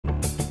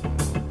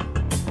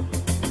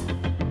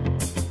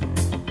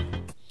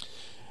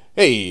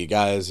Hey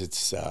guys,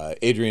 it's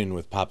Adrian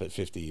with Pop at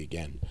 50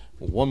 again.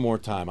 One more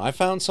time. I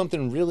found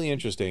something really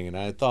interesting and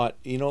I thought,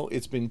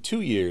 it's been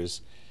 2 years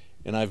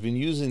and I've been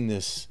using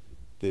this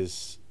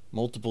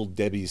multiple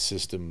Debbie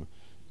system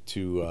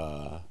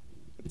to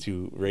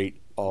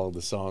rate all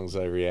the songs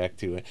I react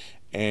to,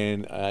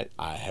 and I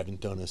haven't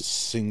done a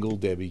single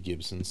Debbie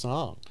Gibson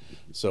song.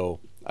 So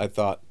I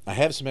thought I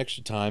have some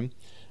extra time.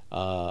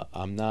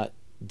 I'm not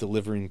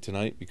delivering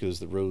tonight because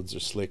the roads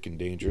are slick and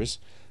dangerous.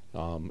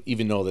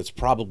 Even though that's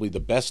probably the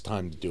best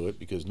time to do it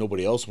because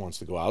nobody else wants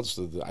to go out,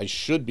 so I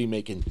should be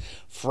making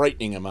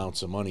frightening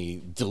amounts of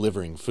money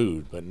delivering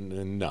food. But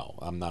no,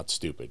 I'm not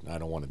stupid. I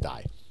don't want to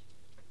die.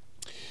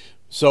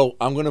 So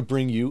I'm going to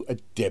bring you a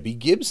Debbie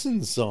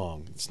Gibson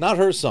song. It's not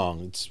her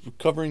song. It's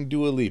covering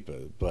Dua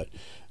Lipa. But,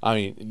 I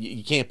mean,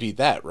 you can't beat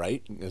that,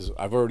 right? Because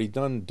I've already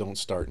done Don't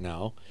Start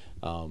Now.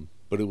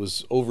 But it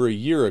was over a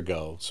year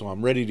ago, so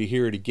I'm ready to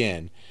hear it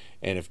again.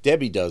 And if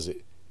Debbie does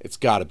it, it's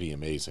got to be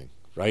amazing,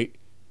 right?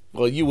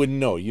 Well, you wouldn't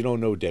know. You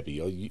don't know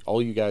Debbie.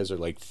 All you guys are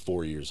like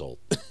 4 years old.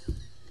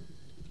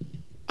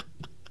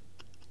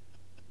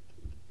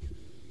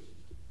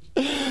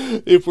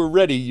 If we're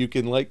ready, you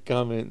can like,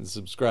 comment, and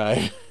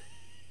subscribe.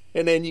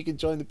 And then you can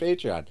join the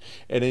Patreon.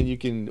 And then you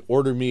can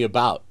order me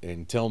about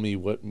and tell me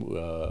what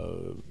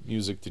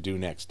music to do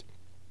next.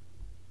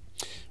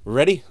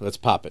 Ready? Let's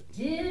pop it.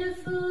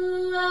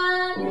 Beautiful,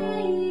 I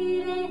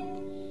need it,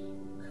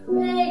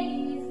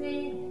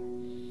 crazy,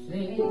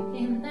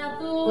 thinking that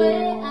the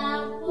way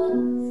I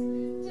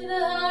was to the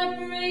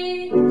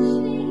heartbreak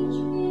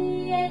changed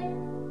me, yeah,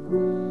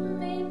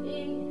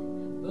 maybe,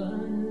 but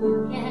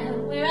look at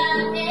where I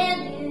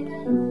ended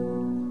up.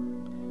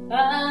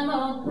 I'm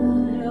all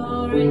good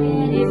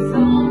already, so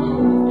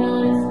moved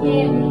on, it's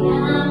scary,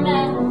 I'm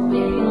not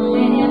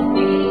feeling it,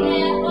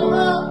 me at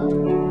all.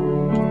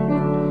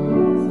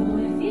 So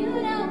if you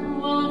don't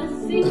wanna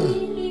see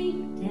me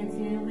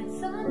dancing with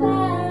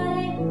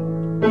somebody,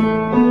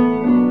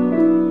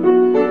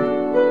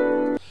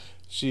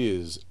 She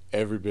is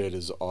every bit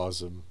as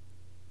awesome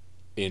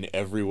in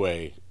every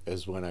way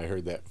as when I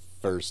heard that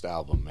first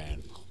album,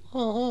 man.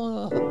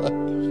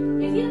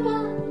 if you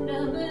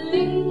wanna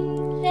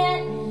believe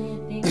that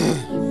anything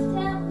can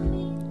stop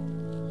me,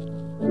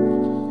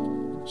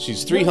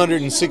 She's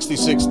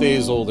 366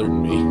 days older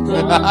than me. don't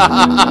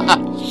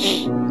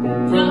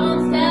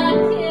stop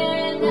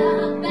caring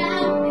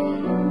about me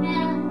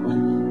now.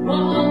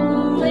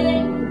 Walk away.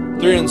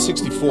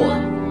 364.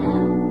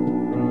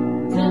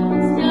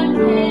 Don't start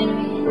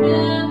caring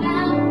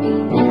about me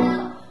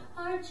now.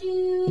 Aren't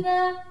you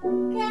the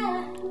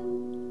guy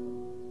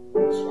who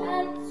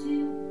tried to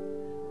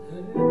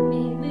hurt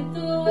me with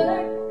the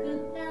word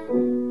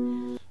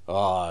goodnight?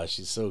 Oh,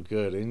 she's so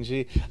good, isn't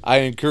she? I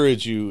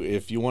encourage you,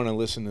 if you want to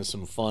listen to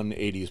some fun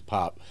 80s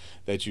pop,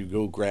 that you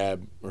go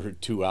grab her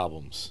two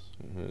albums,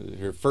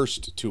 her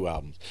first two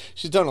albums.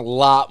 She's done a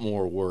lot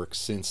more work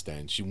since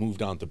then. She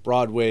moved on to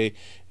Broadway,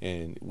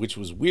 and which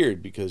was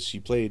weird because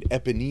she played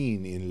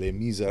Eponine in Les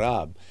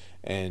Miserables.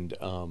 And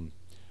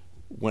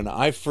when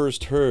I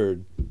first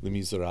heard Les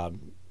Miserables,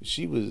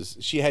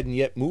 she hadn't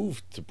yet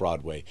moved to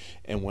Broadway.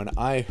 And when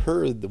I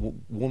heard the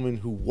woman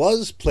who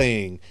was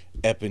playing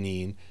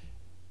Eponine,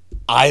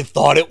 I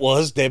thought it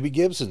was Debbie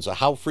Gibson. So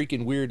how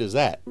freaking weird is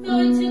that? So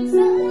it took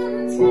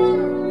some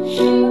time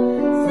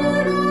to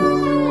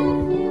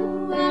survive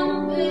you.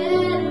 I'm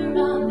better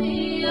on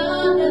the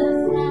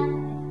other side.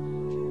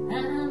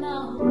 I'm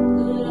all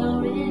good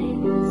already,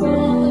 so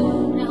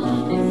moved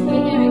on. It's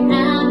scary,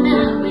 I'm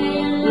not where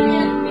you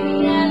left me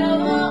at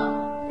all.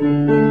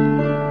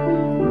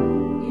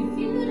 If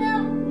you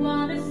don't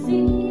wanna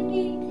see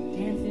me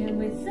dancing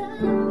with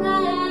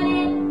somebody,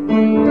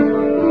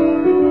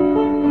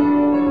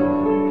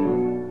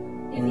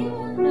 if you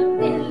wanna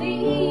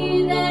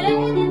believe that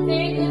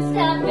anything can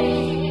stop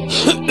me,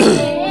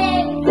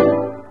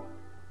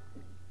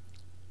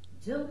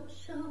 don't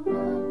show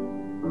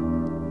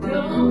up, don't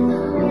come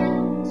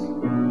out,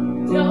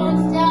 don't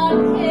stop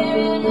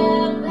caring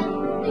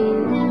about me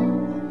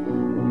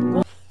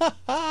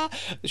now.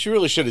 She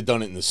really should have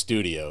done it in the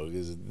studio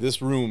because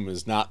this room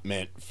is not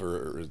meant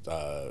for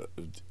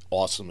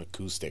awesome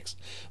acoustics.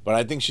 But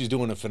I think she's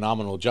doing a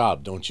phenomenal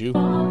job, don't you?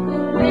 Walk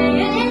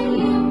away and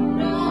you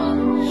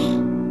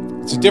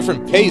know It's a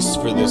different pace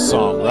for this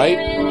song, right?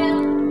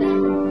 caring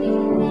about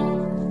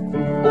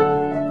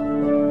me now.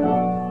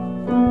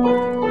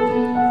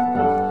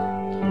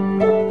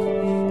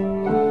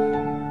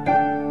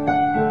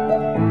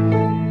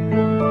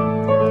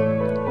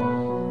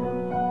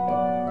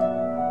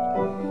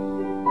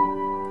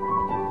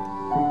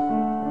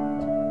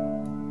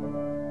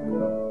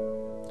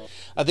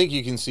 I think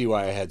you can see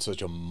why I had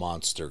such a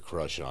monster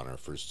crush on her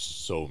for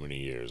so many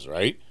years,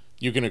 right?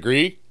 You can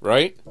agree,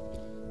 right?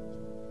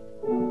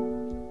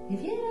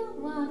 If you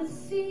don't wanna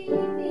see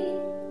me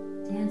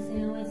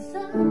dancing with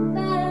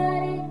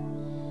somebody,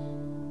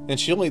 And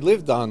she only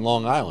lived on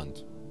Long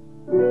Island.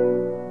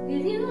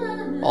 if you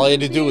wanna All I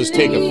had to do was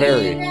take a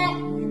ferry. believe that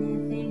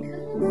anything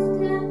could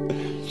stop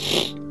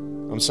me,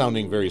 I'm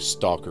sounding very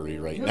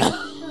stalkery right now.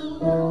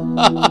 don't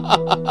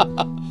show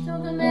up,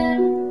 Doesn't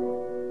matter.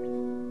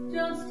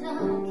 Don't stop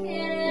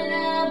caring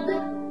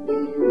about me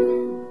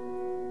now.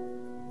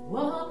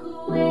 Walk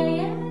away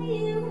and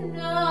you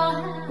know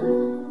how.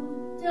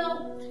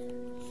 Don't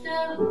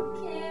stop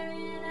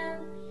caring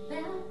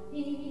about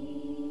me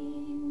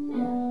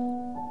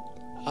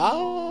now.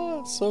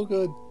 Ah, so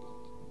good.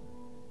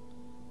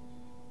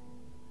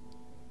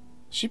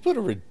 She put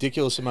a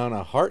ridiculous amount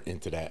of heart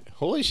into that.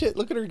 Holy shit,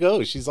 look at her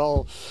go. She's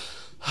all...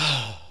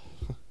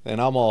 and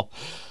I'm all...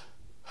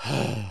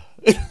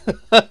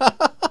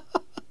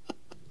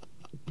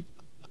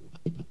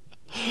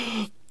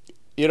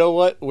 You know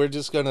what? We're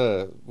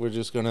gonna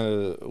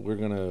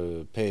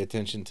pay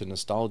attention to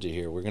nostalgia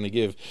here. We're gonna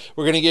give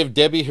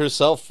Debbie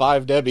herself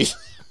 5 Debbies.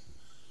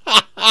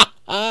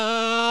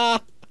 I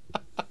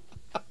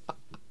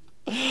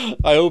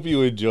hope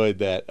you enjoyed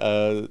that.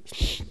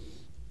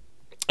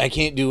 I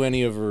can't do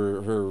any of her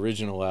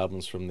original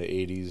albums from the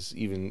 80s,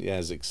 even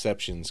as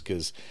exceptions,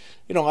 because,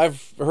 you know,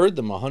 I've heard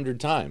them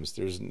 100 times.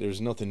 There's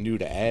nothing new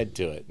to add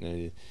to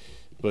it.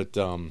 But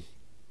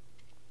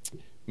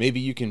maybe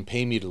you can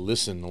pay me to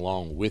listen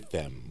along with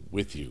them,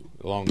 with you,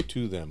 along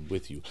to them,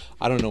 with you.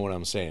 I don't know what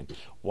I'm saying.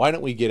 Why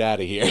don't we get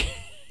out of here?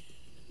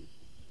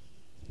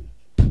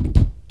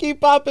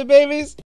 Keep popping, babies!